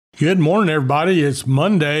Good morning, everybody. It's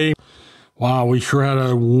Monday. Wow, we sure had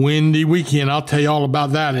a windy weekend. I'll tell you all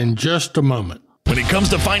about that in just a moment. When it comes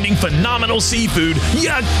to finding phenomenal seafood, you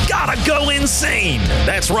gotta go insane.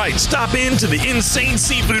 That's right. Stop into the Insane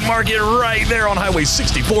Seafood Market right there on Highway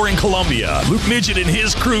 64 in Columbia. Luke Midget and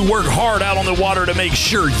his crew work hard out on the water to make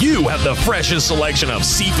sure you have the freshest selection of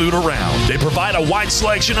seafood around. They provide a wide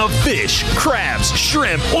selection of fish, crabs,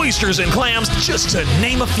 shrimp, oysters, and clams, just to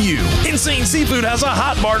name a few. Insane Seafood has a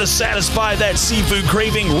hot bar to satisfy that seafood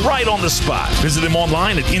craving right on the spot. Visit them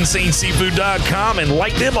online at insaneseafood.com and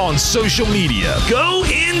like them on social media. Go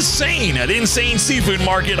insane at Insane Seafood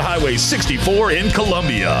Market, Highway 64 in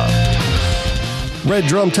Columbia. Red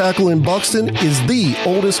Drum Tackle in Buxton is the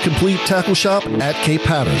oldest complete tackle shop at Cape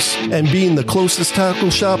Hatteras. And being the closest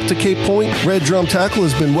tackle shop to Cape Point, Red Drum Tackle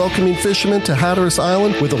has been welcoming fishermen to Hatteras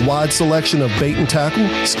Island with a wide selection of bait and tackle,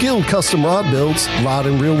 skilled custom rod builds, rod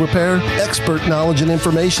and reel repair, expert knowledge and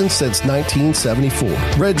information since 1974.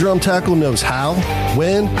 Red Drum Tackle knows how,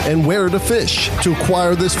 when, and where to fish. To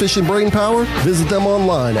acquire this fishing brain power, visit them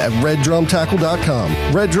online at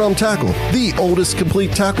reddrumtackle.com. Red Drum Tackle, the oldest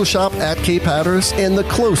complete tackle shop at Cape Hatteras and the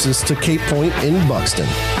closest to Cape Point in Buxton.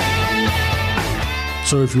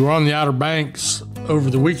 So if you were on the Outer Banks over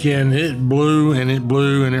the weekend, it blew and it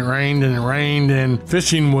blew and it rained and it rained, and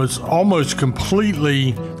fishing was almost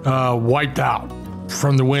completely wiped out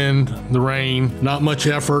from the wind, the rain, not much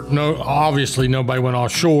effort. No, obviously nobody went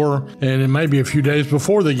offshore, and it may be a few days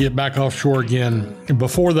before they get back offshore again.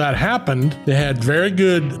 Before that happened, they had very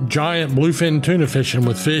good giant bluefin tuna fishing,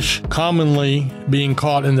 with fish commonly being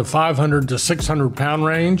caught in the 500 to 600 pound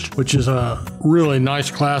range, which is a really nice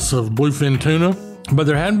class of bluefin tuna. But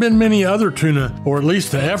there hadn't been many other tuna, or at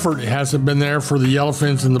least the effort hasn't been there for the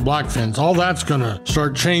yellowfins and the blackfins. All that's going to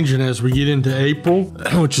start changing as we get into April,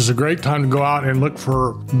 which is a great time to go out and look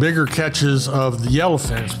for bigger catches of the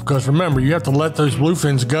yellowfins. Because remember, you have to let those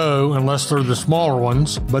bluefins go unless they're the smaller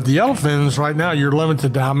ones. But the yellowfins, right now, you're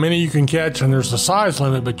limited to how many you can catch, and there's a size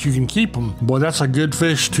limit, but you can keep them. Boy, that's a good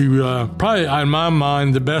fish to probably, in my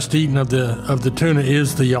mind, the best eating of the tuna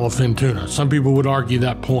is the yellowfin tuna. Some people would argue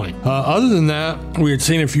that point. Other than that, we had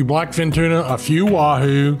seen a few blackfin tuna, a few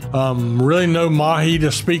wahoo, really no mahi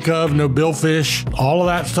to speak of, no billfish. All of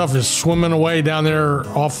that stuff is swimming away down there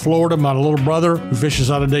off Florida. My little brother, who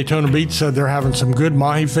fishes out of Daytona Beach, said they're having some good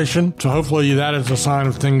mahi fishing. So hopefully that is a sign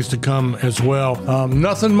of things to come as well.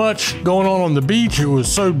 Nothing much going on the beach. It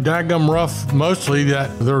was so daggum rough mostly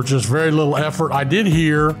that there was just very little effort. I did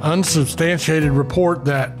hear unsubstantiated report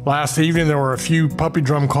that last evening there were a few puppy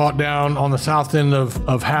drum caught down on the south end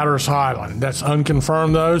of Hatteras Island. That's unconfirmed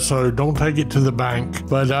though, so don't take it to the bank.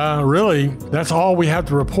 But really, that's all we have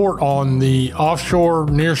to report on the offshore,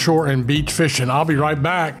 nearshore, and beach fishing. I'll be right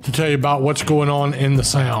back to tell you about what's going on in the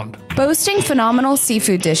Sound. Boasting phenomenal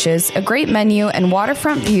seafood dishes, a great menu, and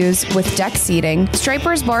waterfront views with deck seating,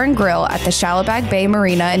 Striper's Bar and Grill at the Shallowbag Bay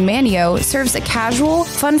Marina in Manio serves a casual,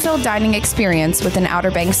 fun-filled dining experience with an Outer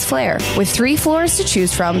Banks flair. With 3 floors to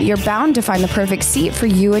choose from, you're bound to find the perfect seat for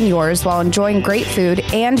you and yours while enjoying great food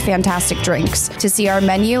and fantastic drinks. To see our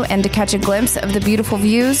menu and to catch a glimpse of the beautiful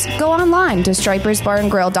views, go online to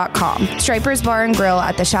stripersbarandgrill.com. Striper's Bar and Grill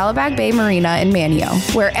at the Shallowbag Bay Marina in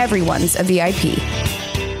Manio, where everyone's a VIP.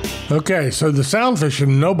 Okay, so the sound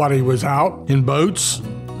fishing, nobody was out in boats.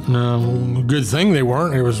 No, good thing they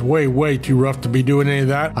weren't. It was way too rough to be doing any of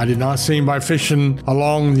that. I did not see anybody fishing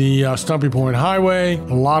along the Stumpy Point Highway.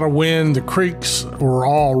 A lot of wind. The creeks were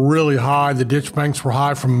all really high. The ditch banks were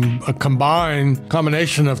high from a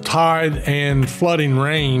combination of tide and flooding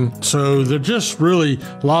rain. So they're just really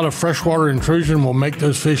a lot of freshwater intrusion will make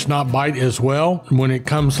those fish not bite as well when it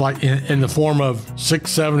comes like in the form of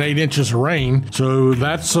 6, 7, 8 inches of rain. So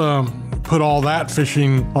that's put all that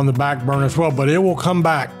fishing on the back burner as well, but it will come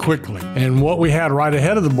back quickly. And what we had right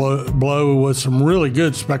ahead of the blow was some really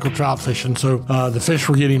good speckled trout fishing. So the fish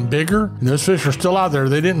were getting bigger, and those fish are still out there.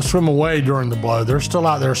 They didn't swim away during the blow. They're still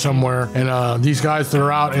out there somewhere. And these guys that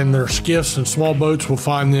are out in their skiffs and small boats will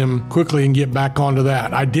find them quickly and get back onto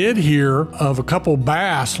that. I did hear of a couple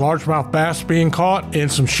bass, largemouth bass being caught in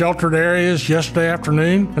some sheltered areas yesterday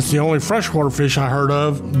afternoon. That's the only freshwater fish I heard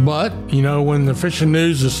of. But, you know, when the fishing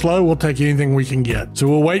news is slow, we'll take anything we can get. So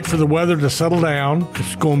we'll wait for the weather to settle down.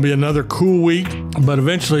 It's going to be another cool week, but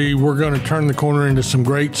eventually we're going to turn the corner into some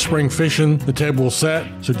great spring fishing. The table will set,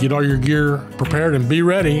 so get all your gear prepared and be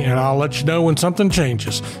ready, and I'll let you know when something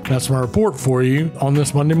changes. That's my report for you on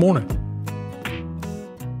this Monday morning.